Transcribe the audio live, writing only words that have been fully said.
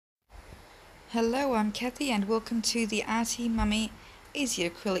Hello, I'm Kathy and welcome to the Arty Mummy Easy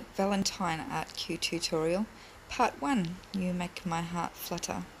Acrylic Valentine Art Q tutorial, part 1, You Make My Heart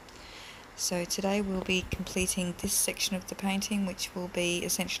Flutter. So today we'll be completing this section of the painting, which will be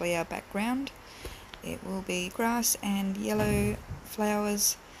essentially our background. It will be grass and yellow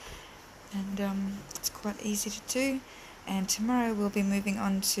flowers, and it's quite easy to do. And tomorrow we'll be moving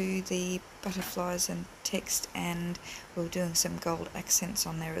on to the butterflies and text, and we're doing some gold accents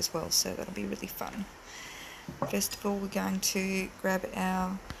on there as well, so that'll be really fun. First of all, we're going to grab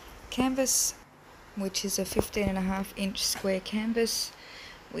our canvas, which is a 15.5-inch square canvas.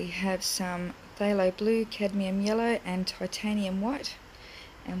 We have some phthalo blue, cadmium yellow and titanium white,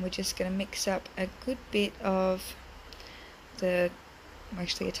 and we're just going to mix up a good bit of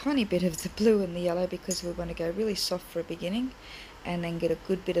actually a tiny bit of the blue and the yellow, because we're going to go really soft for a beginning and then get a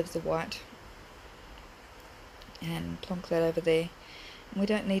good bit of the white and plonk that over there. And we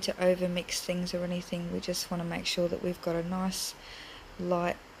don't need to over mix things or anything, we just want to make sure that we've got a nice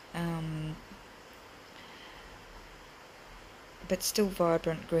light but still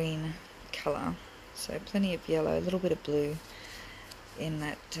vibrant green colour. So plenty of yellow, a little bit of blue in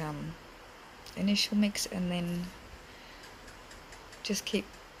that initial mix, and then just keep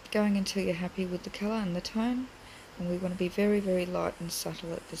going until you're happy with the colour and the tone. And we want to be very, very light and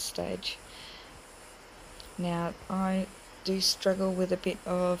subtle at this stage. Now, I do struggle with a bit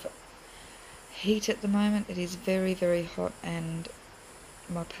of heat at the moment. It is very, very hot and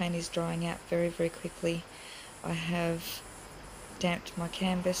my paint is drying out very, very quickly. I have damped my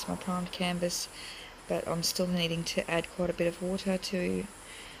canvas, my primed canvas, but I'm still needing to add quite a bit of water to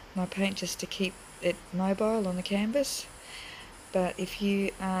my paint just to keep it mobile on the canvas. But if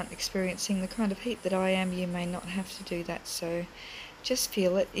you aren't experiencing the kind of heat that I am, you may not have to do that, so just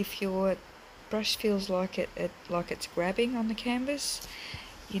feel it. If your brush feels like it's grabbing on the canvas,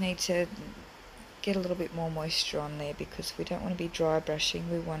 you need to get a little bit more moisture on there, because we don't want to be dry brushing.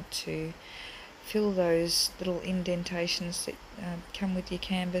 We want to fill those little indentations that come with your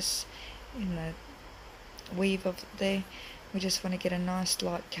canvas in the weave of it there. We just want to get a nice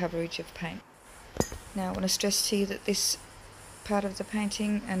light coverage of paint. Now, I want to stress to you that this part of the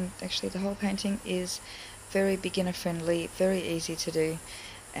painting, and actually the whole painting, is very beginner friendly, very easy to do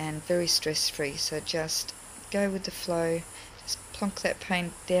and very stress free. So just go with the flow, just plonk that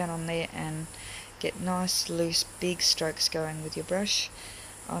paint down on there and get nice loose big strokes going with your brush.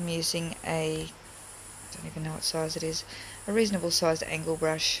 I'm using I don't even know what size it is, a reasonable sized angle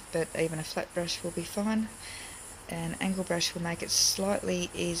brush, but even a flat brush will be fine. An angle brush will make it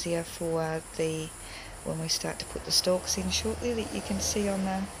slightly easier for when we start to put the stalks in shortly, that you can see on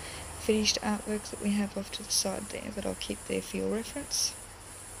the finished artwork that we have off to the side there, that I'll keep there for your reference.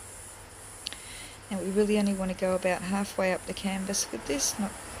 Now, we really only want to go about halfway up the canvas with this,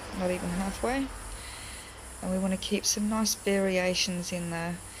 not even halfway, and we want to keep some nice variations in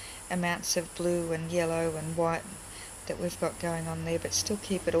the amounts of blue and yellow and white that we've got going on there, but still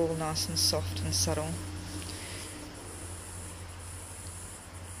keep it all nice and soft and subtle.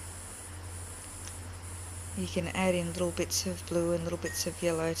 You can add in little bits of blue and little bits of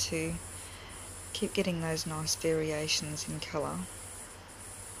yellow to keep getting those nice variations in colour.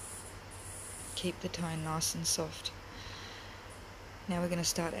 Keep the tone nice and soft. Now we're going to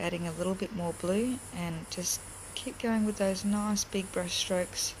start adding a little bit more blue, and just keep going with those nice big brush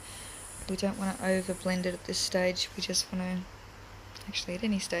strokes. We don't want to over blend it at this stage, we just want to, actually at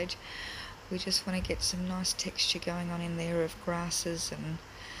any stage, we just want to get some nice texture going on in there of grasses and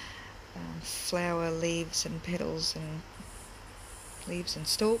flower leaves and petals and leaves and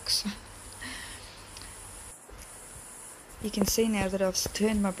stalks. You can see now that I've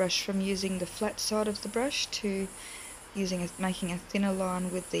turned my brush from using the flat side of the brush to making a thinner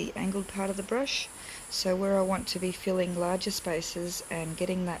line with the angled part of the brush. So where I want to be filling larger spaces and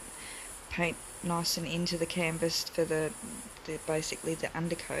getting that paint nice and into the canvas for basically the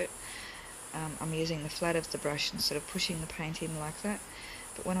undercoat, I'm using the flat of the brush instead of pushing the paint in like that.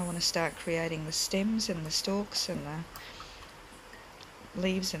 But when I want to start creating the stems and the stalks and the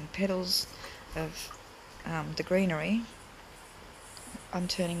leaves and petals of the greenery, I'm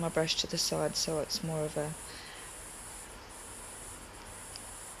turning my brush to the side, so it's more of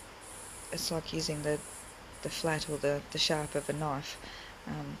it's like using the flat or the sharp of a knife.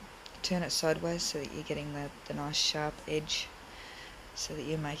 Turn it sideways so that you're getting the nice sharp edge, so that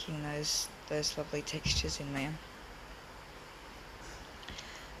you're making those lovely textures in there.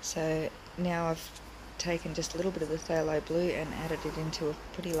 So now I've taken just a little bit of the phthalo blue and added it into a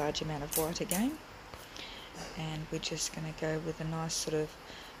pretty large amount of white again, and we're just going to go with a nice sort of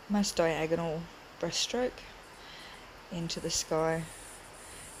most diagonal brush stroke into the sky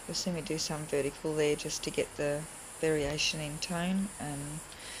You'll see me do some vertical there just to get the variation in tone and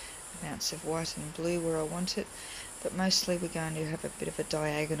amounts of white and blue where I want it, but mostly we're going to have a bit of a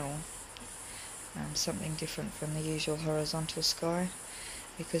diagonal, something different from the usual horizontal sky,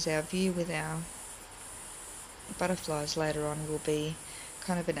 because our view with our butterflies later on will be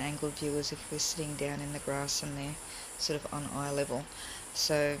kind of an angled view, as if we're sitting down in the grass and they're sort of on eye level.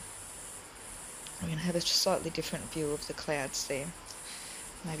 So we're going to have a slightly different view of the clouds there.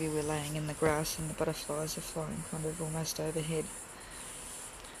 Maybe we're laying in the grass and the butterflies are flying kind of almost overhead.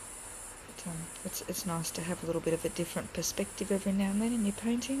 But, it's nice to have a little bit of a different perspective every now and then in your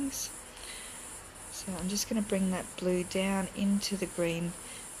paintings. So I'm just going to bring that blue down into the green.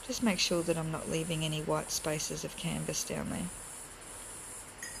 Just make sure that I'm not leaving any white spaces of canvas down there.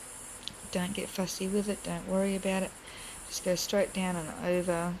 Don't get fussy with it, don't worry about it. Just go straight down and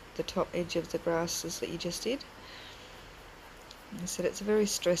over the top edge of the grasses that you just did. I said it's a very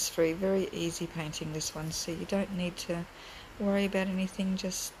stress-free, very easy painting, this one, so you don't need to worry about anything.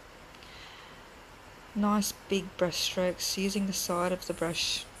 Just nice big brush strokes, using the side of the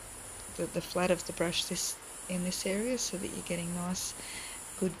brush, the flat of the brush in this area, so that you're getting nice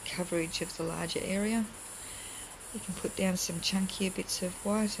good coverage of the larger area. You can put down some chunkier bits of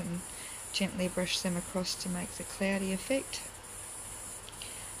white and gently brush them across to make the cloudy effect.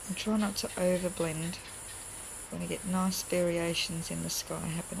 And try not to overblend. You want to get nice variations in the sky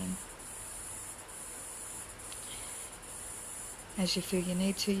happening. As you feel you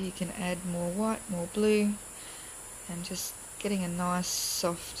need to, you can add more white, more blue, and just getting a nice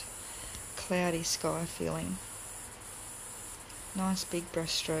soft cloudy sky feeling. Nice big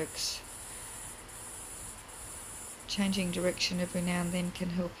brush strokes. Changing direction every now and then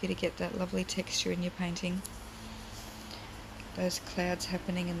can help you to get that lovely texture in your painting. Those clouds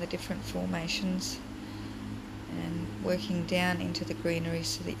happening in the different formations, and working down into the greenery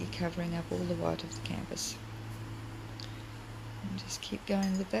so that you're covering up all the white of the canvas. And just keep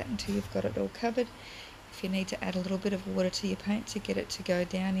going with that until you've got it all covered. If you need to add a little bit of water to your paint to get it to go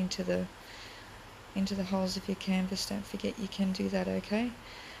down into the holes of your canvas, don't forget you can do that, okay?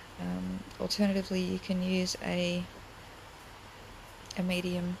 Alternatively, you can use a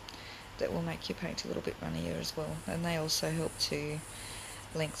medium that will make your paint a little bit runnier as well, and they also help to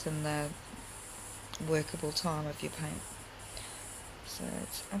lengthen the workable time of your paint. So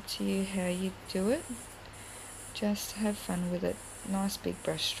it's up to you how you do it. Just have fun with it. Nice big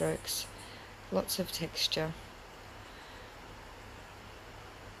brush strokes, lots of texture,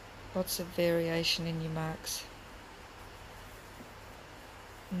 lots of variation in your marks.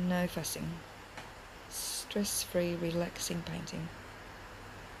 No fussing. Stress-free, relaxing painting.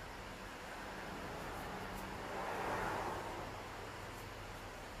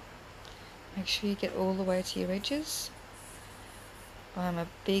 Make sure you get all the way to your edges. I'm a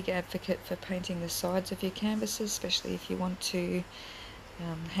big advocate for painting the sides of your canvases, especially if you want to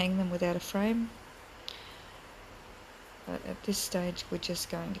hang them without a frame. But at this stage we're just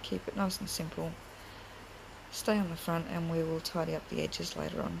going to keep it nice and simple. Stay on the front and we will tidy up the edges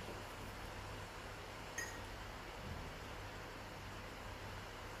later on.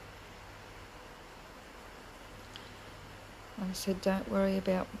 Like I said, don't worry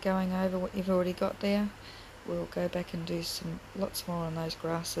about going over what you've already got there. We'll go back and do lots more on those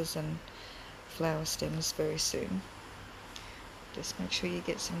grasses and flower stems very soon. Just make sure you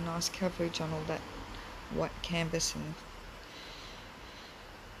get some nice coverage on all that white canvas and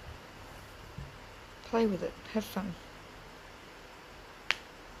play with it, have fun.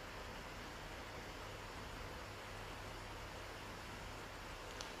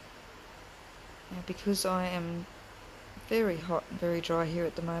 Now, because I am very hot and very dry here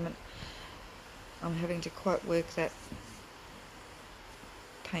at the moment, I'm having to quite work that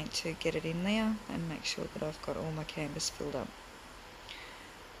paint to get it in there and make sure that I've got all my canvas filled up.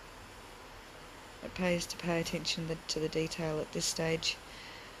 It pays to pay attention to the detail at this stage.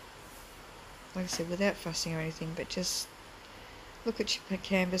 Like I said, without fussing or anything, but just look at your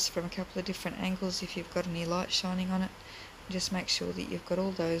canvas from a couple of different angles if you've got any light shining on it. And just make sure that you've got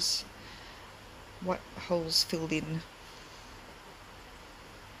all those white holes filled in.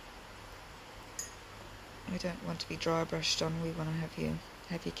 We don't want to be dry brushed on, we want to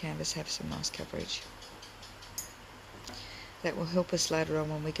have your canvas have some nice coverage. That will help us later on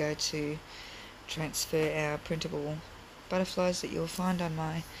when we go to transfer our printable butterflies that you'll find on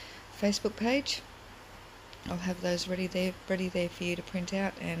my Facebook page. I'll have those ready there for you to print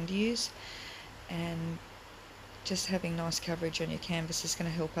out and use, and just having nice coverage on your canvas is going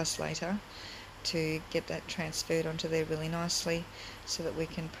to help us later to get that transferred onto there really nicely so that we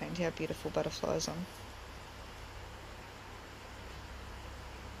can paint our beautiful butterflies on.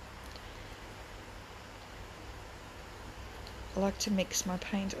 I like to mix my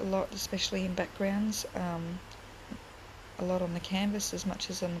paint a lot, especially in backgrounds, a lot on the canvas as much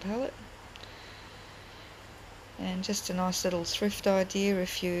as on the palette. And just a nice little thrift idea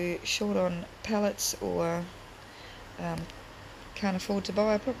if you're short on palettes or can't afford to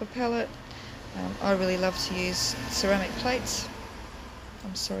buy a proper palette. I really love to use ceramic plates.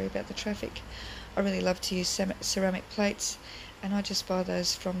 I'm sorry about the traffic. I really love to use ceramic plates, and I just buy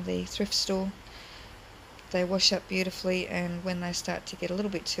those from the thrift store. They wash up beautifully, and when they start to get a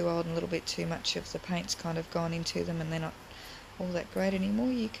little bit too old and a little bit too much of the paint's kind of gone into them and they're not all that great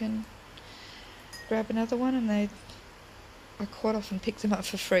anymore, you can grab another one, and I quite often pick them up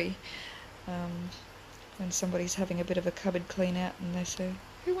for free. When somebody's having a bit of a cupboard clean out and they say,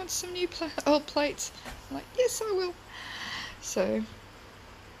 "Who wants some new old plates?" I'm like, "Yes, I will." So,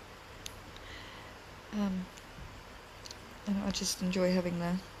 and I just enjoy having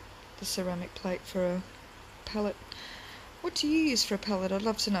the ceramic plate for a palette. What do you use for a palette? I'd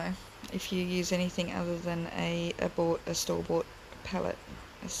love to know if you use anything other than a store-bought palette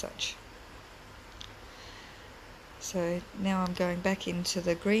as such. So now I'm going back into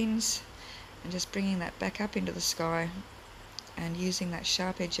the greens and just bringing that back up into the sky and using that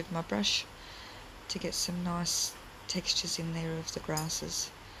sharp edge of my brush to get some nice textures in there of the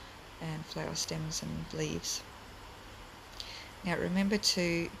grasses and flower stems and leaves. Now remember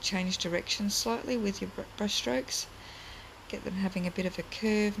to change direction slightly with your brush strokes. Get them having a bit of a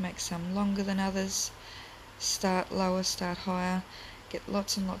curve, make some longer than others, start lower, start higher, get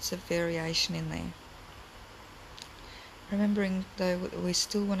lots and lots of variation in there. Remembering though that we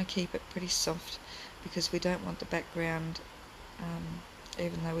still want to keep it pretty soft because we don't want the background,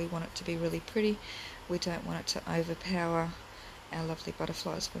 even though we want it to be really pretty, we don't want it to overpower our lovely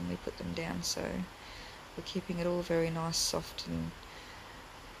butterflies when we put them down. So we're keeping it all very nice, soft and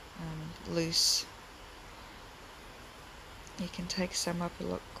loose. You can take some up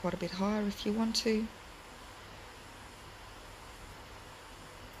quite a bit higher if you want to.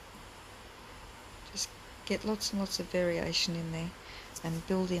 Just get lots and lots of variation in there and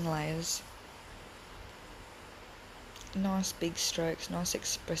build in layers. Nice big strokes, nice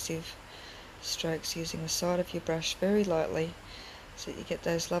expressive strokes using the side of your brush very lightly so that you get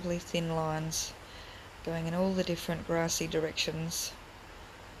those lovely thin lines going in all the different grassy directions.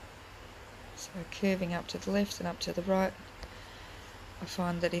 So curving up to the left and up to the right. I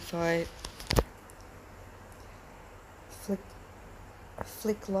find that if I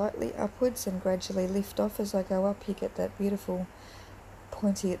flick lightly upwards and gradually lift off as I go up, you get that beautiful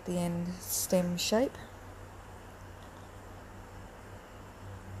pointy at the end stem shape.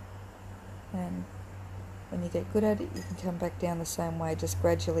 And when you get good at it, you can come back down the same way, just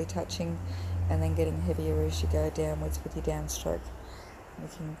gradually touching and then getting heavier as you go downwards with your downstroke. You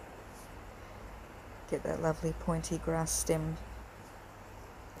can get that lovely pointy grass stem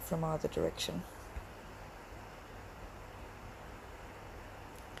from either direction.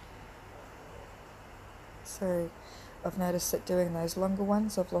 So I've noticed that doing those longer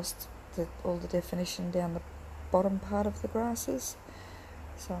ones, I've lost all the definition down the bottom part of the grasses.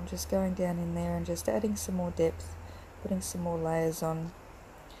 So I'm just going down in there and just adding some more depth, putting some more layers on,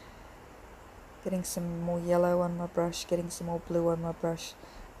 getting some more yellow on my brush, getting some more blue on my brush,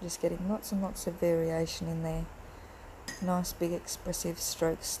 just getting lots and lots of variation in there. Nice big expressive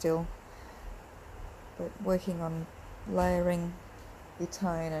strokes still, but working on layering your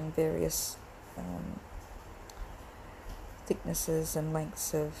tone and various thicknesses and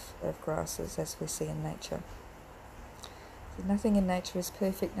lengths of grasses as we see in nature. Nothing in nature is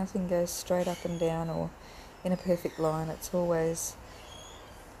perfect, nothing goes straight up and down or in a perfect line. It's always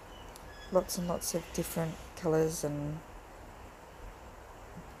lots and lots of different colours and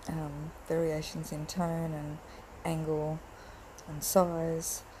variations in tone and angle and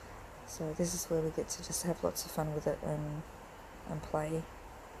size. So this is where we get to just have lots of fun with it and play.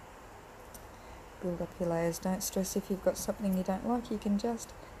 Build up your layers. Don't stress if you've got something you don't like, you can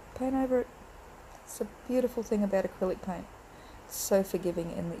just paint over it. It's a beautiful thing about acrylic paint. It's so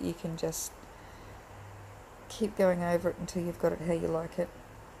forgiving in that you can just keep going over it until you've got it how you like it.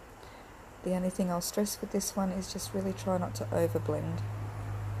 The only thing I'll stress with this one is just really try not to overblend.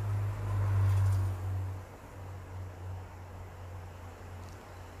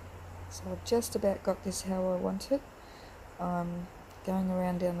 So I've just about got this how I want it. I'm going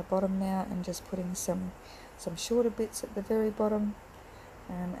around down the bottom now and just putting some shorter bits at the very bottom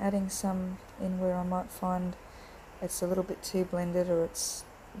and adding some in where I might find it's a little bit too blended or it's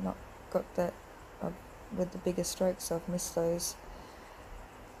not got that, with the bigger strokes I've missed those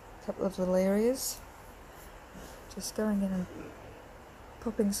couple of little areas. Just going in and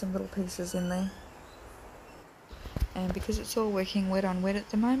popping some little pieces in there. And because it's all working wet on wet at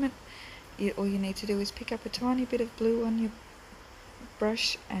the moment, all you need to do is pick up a tiny bit of blue on your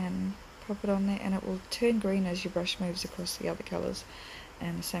brush and pop it on there, and it will turn green as your brush moves across the other colours.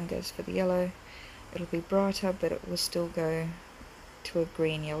 And the same goes for the yellow. It'll be brighter, but it will still go to a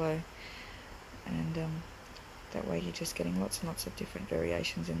green yellow, and that way you're just getting lots and lots of different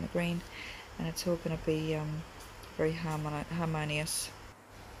variations in the green, and it's all going to be very harmonious.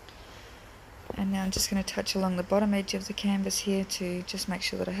 And now I'm just going to touch along the bottom edge of the canvas here to just make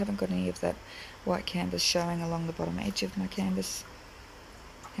sure that I haven't got any of that white canvas showing along the bottom edge of my canvas.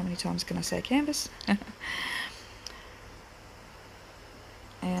 How many times can I say canvas?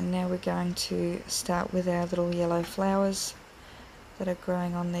 And now we're going to start with our little yellow flowers that are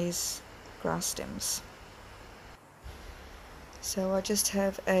growing on these grass stems. So I just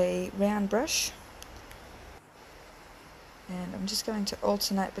have a round brush, and I'm just going to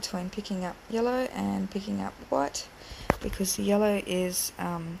alternate between picking up yellow and picking up white, because the yellow is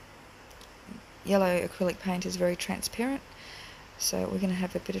yellow acrylic paint is very transparent, so we're going to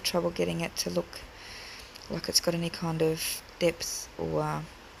have a bit of trouble getting it to look like it's got any kind of depth or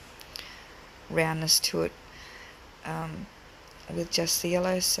roundness to it with just the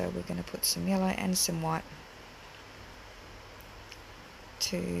yellow. So we're going to put some yellow and some white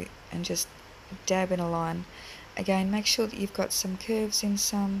and just dab in a line. Again, make sure that you've got some curves in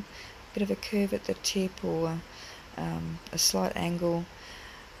some, bit of a curve at the tip or a slight angle,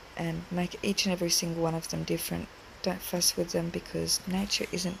 and make each and every single one of them different. Don't fuss with them, because nature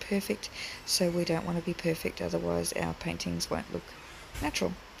isn't perfect, so we don't want to be perfect, otherwise our paintings won't look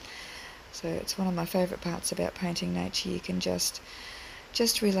natural. So it's one of my favourite parts about painting nature. You can just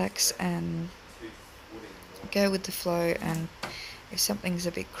relax and go with the flow, and if something's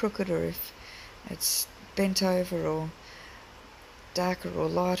a bit crooked, or if it's bent over or darker or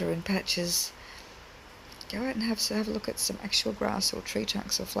lighter in patches, go out and have a look at some actual grass or tree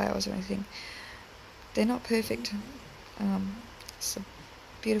trunks or flowers or anything. They're not perfect. It's a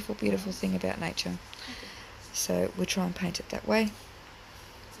beautiful, beautiful thing about nature. So we try and paint it that way.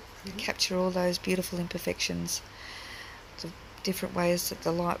 Capture all those beautiful imperfections, the different ways that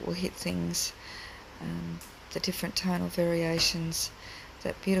the light will hit things, the different tonal variations,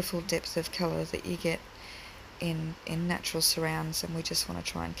 that beautiful depth of colour that you get in natural surrounds, and we just want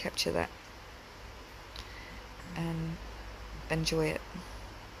to try and capture that and enjoy it.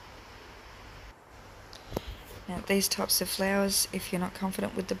 Now these types of flowers, if you're not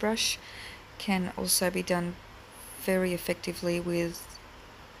confident with the brush, can also be done very effectively with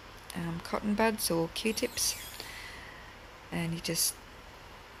cotton buds or Q-tips, and you just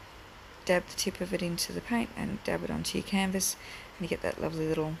dab the tip of it into the paint and dab it onto your canvas, and you get that lovely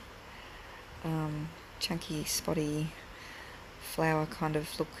little chunky, spotty flower kind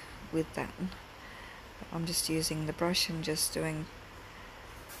of look with that. I'm just using the brush and just doing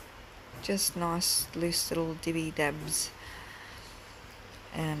just nice loose little dibby dabs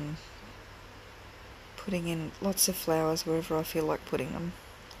and putting in lots of flowers wherever I feel like putting them.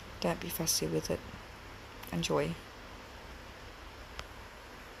 Don't be fussy with it. Enjoy.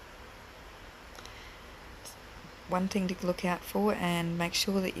 One thing to look out for and make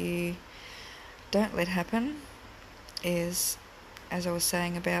sure that you don't let happen is, as I was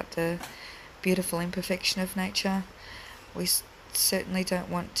saying about the beautiful imperfection of nature, we certainly don't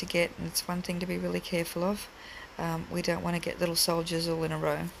want to get, and it's one thing to be really careful of, we don't want to get little soldiers all in a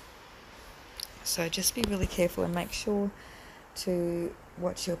row. So just be really careful and make sure to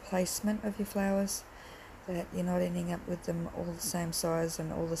watch your placement of your flowers, that you're not ending up with them all the same size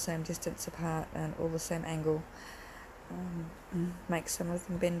and all the same distance apart and all the same angle. Make some of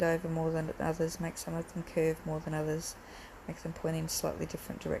them bend over more than others, make some of them curve more than others, make them point in slightly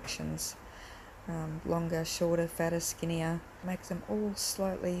different directions, longer, shorter, fatter, skinnier, make them all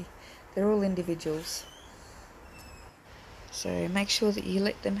slightly, they're all individuals. So make sure that you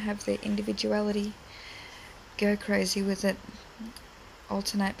let them have their individuality, go crazy with it,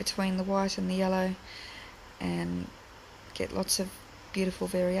 alternate between the white and the yellow, and get lots of beautiful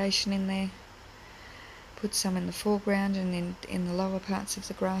variation in there. Put some in the foreground and in the lower parts of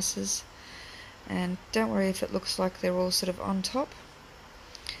the grasses, and don't worry if it looks like they're all sort of on top.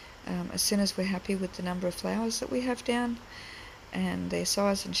 As soon as we're happy with the number of flowers that we have down and their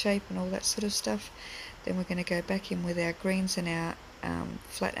size and shape and all that sort of stuff, then we're going to go back in with our greens and our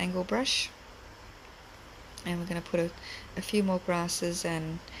flat angle brush, and we're going to put a few more grasses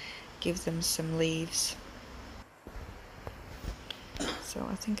and give them some leaves. So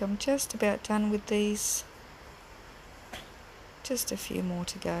I think I'm just about done with these. Just a few more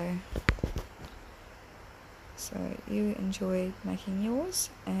to go. So you enjoy making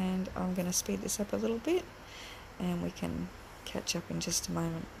yours, and I'm going to speed this up a little bit and we can catch up in just a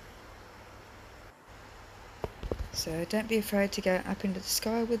moment. So don't be afraid to go up into the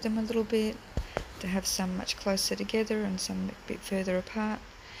sky with them a little bit, to have some much closer together and some a bit further apart,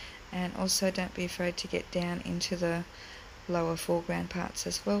 and also don't be afraid to get down into the lower foreground parts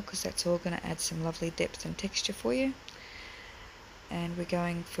as well, because that's all going to add some lovely depth and texture for you. And we're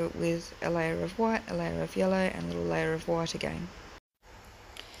going for it with a layer of white, a layer of yellow, and a little layer of white again.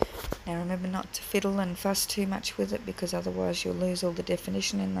 Now remember not to fiddle and fuss too much with it, because otherwise you'll lose all the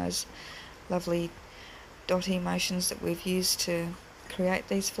definition in those lovely dotty motions that we've used to create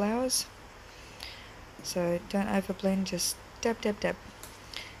these flowers. So don't overblend, just dab dab dab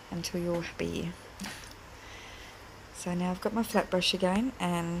until you're happy. So now I've got my flat brush again,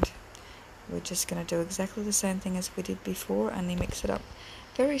 and we're just going to do exactly the same thing as we did before, only mix it up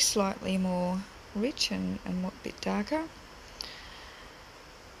very slightly more rich and a bit darker.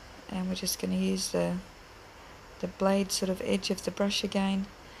 And we're just going to use the blade sort of edge of the brush again,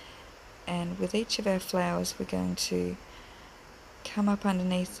 and with each of our flowers we're going to come up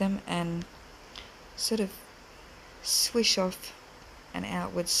underneath them and sort of swish off and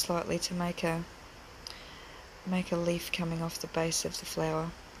outwards slightly to make a leaf coming off the base of the flower,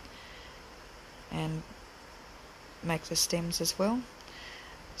 and make the stems as well.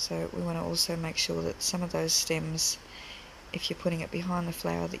 So we want to also make sure that some of those stems, if you're putting it behind the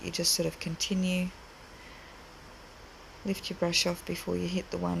flower, that you just sort of continue, lift your brush off before you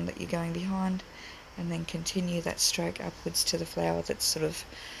hit the one that you're going behind, and then continue that stroke upwards to the flower that's sort of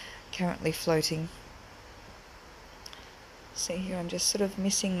currently floating. See here, I'm just sort of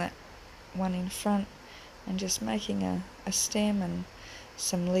missing that one in front and just making a stem and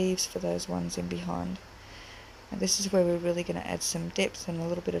some leaves for those ones in behind. And this is where we're really going to add some depth and a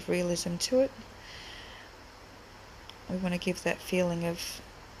little bit of realism to it. We want to give that feeling of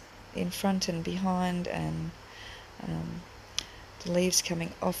in front and behind, and the leaves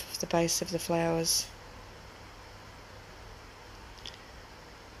coming off of the base of the flowers,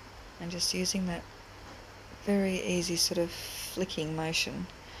 and just using that very easy sort of flicking motion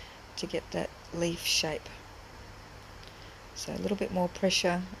to get that leaf shape. So a little bit more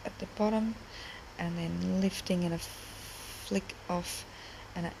pressure at the bottom, and then lifting in a flick off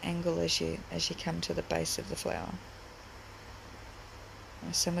and an angle as you come to the base of the flower.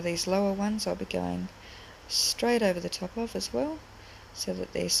 Now some of these lower ones I'll be going straight over the top of as well, so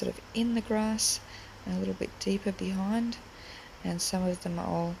that they're sort of in the grass and a little bit deeper behind, and some of them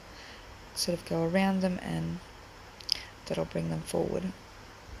I'll sort of go around them, and that'll bring them forward.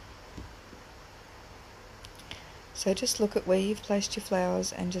 So just look at where you've placed your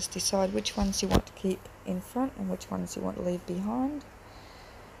flowers and just decide which ones you want to keep in front and which ones you want to leave behind,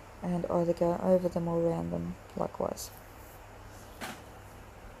 and either go over them or around them likewise.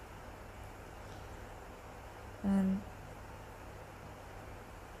 And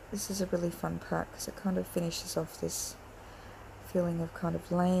this is a really fun part because it kind of finishes off this feeling of kind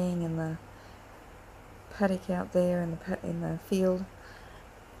of laying in the paddock out there in the field,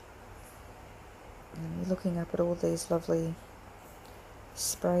 and you're looking up at all these lovely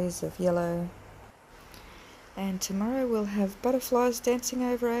sprays of yellow. And tomorrow we'll have butterflies dancing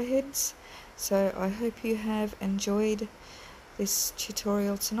over our heads, so I hope you have enjoyed this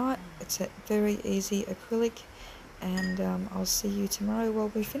tutorial tonight. It's a very easy acrylic, and I'll see you tomorrow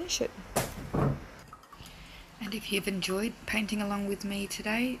while we finish it. And if you've enjoyed painting along with me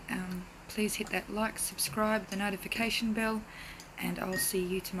today, please hit that like, subscribe, the notification bell, and I'll see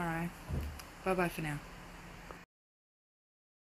you tomorrow. Bye bye for now.